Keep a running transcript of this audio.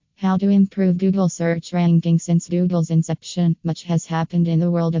How to improve Google search ranking. Since Google's inception, much has happened in the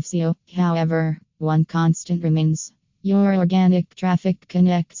world of SEO. However, one constant remains. Your organic traffic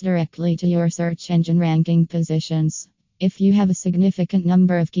connects directly to your search engine ranking positions. If you have a significant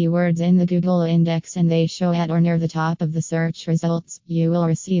number of keywords in the Google index and they show at or near the top of the search results, you will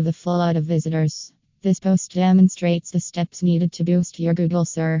receive a flood of visitors. This post demonstrates the steps needed to boost your Google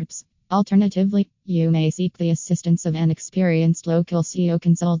SERPs. Alternatively, you may seek the assistance of an experienced local SEO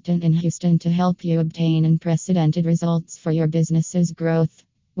consultant in Houston to help you obtain unprecedented results for your business's growth.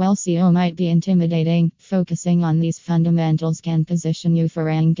 While SEO might be intimidating, focusing on these fundamentals can position you for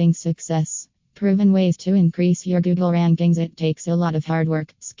ranking success. Proven ways to increase your Google rankings. It takes a lot of hard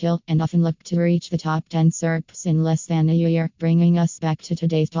work, skill, and often luck to reach the top 10 SERPs in less than a year, bringing us back to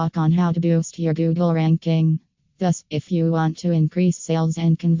today's talk on how to boost your Google ranking. Thus, if you want to increase sales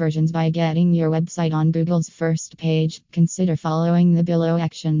and conversions by getting your website on Google's first page, consider following the below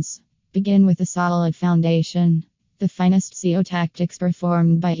actions. Begin with a solid foundation. The finest SEO tactics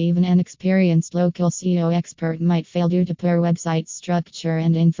performed by even an experienced local SEO expert might fail due to poor website structure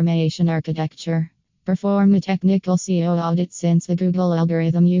and information architecture. Perform a technical SEO audit. Since the Google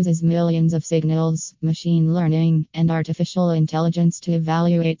algorithm uses millions of signals, machine learning, and artificial intelligence to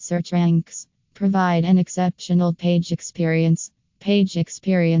evaluate search ranks. Provide an exceptional page experience. Page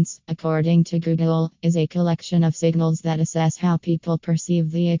experience, according to Google, is a collection of signals that assess how people perceive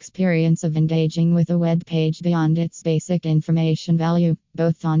the experience of engaging with a web page beyond its basic information value.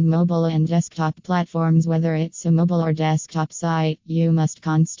 Both on mobile and desktop platforms, whether it's a mobile or desktop site, you must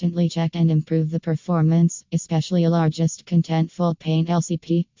constantly check and improve the performance, especially a largest contentful paint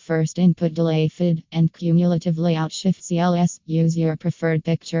LCP, first input delay FID, and cumulative layout shift CLS. Use your preferred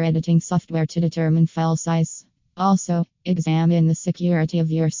picture editing software to determine file size. Also, examine the security of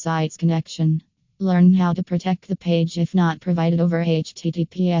your site's connection. Learn how to protect the page if not provided over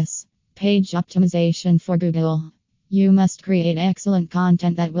HTTPS. Page optimization for Google. You must create excellent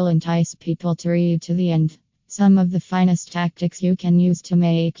content that will entice people to read to the end. Some of the finest tactics you can use to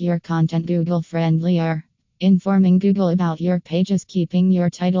make your content Google friendly are informing Google about your pages, keeping your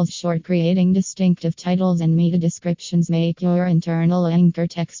titles short, creating distinctive titles and meta descriptions, make your internal anchor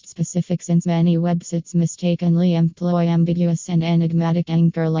text specific since many websites mistakenly employ ambiguous and enigmatic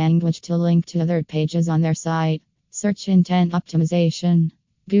anchor language to link to other pages on their site. Search intent optimization.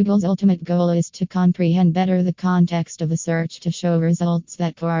 Google's ultimate goal is to comprehend better the context of a search to show results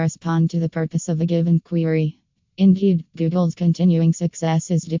that correspond to the purpose of a given query. Indeed, Google's continuing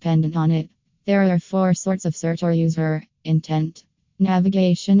success is dependent on it. There are 4 sorts of search or user intent: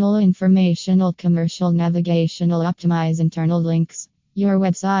 navigational, informational, commercial. Navigational: optimize internal links. Your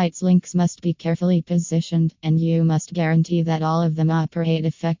website's links must be carefully positioned, and you must guarantee that all of them operate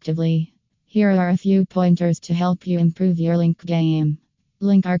effectively. Here are a few pointers to help you improve your link game.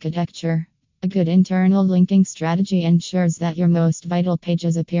 Link architecture. A good internal linking strategy ensures that your most vital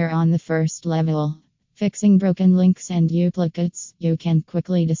pages appear on the first level. Fixing broken links and duplicates. You can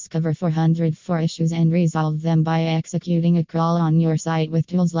quickly discover 404 issues and resolve them by executing a crawl on your site with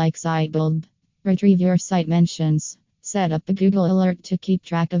tools like SiteBulb. Retrieve your site mentions. Set up a Google alert to keep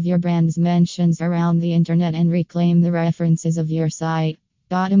track of your brand's mentions around the internet and reclaim the references of your site.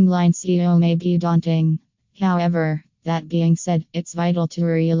 Bottom line: SEO may be daunting. However, that being said, it's vital to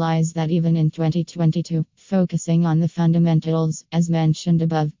realize that even in 2022, focusing on the fundamentals, as mentioned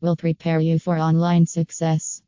above, will prepare you for online success.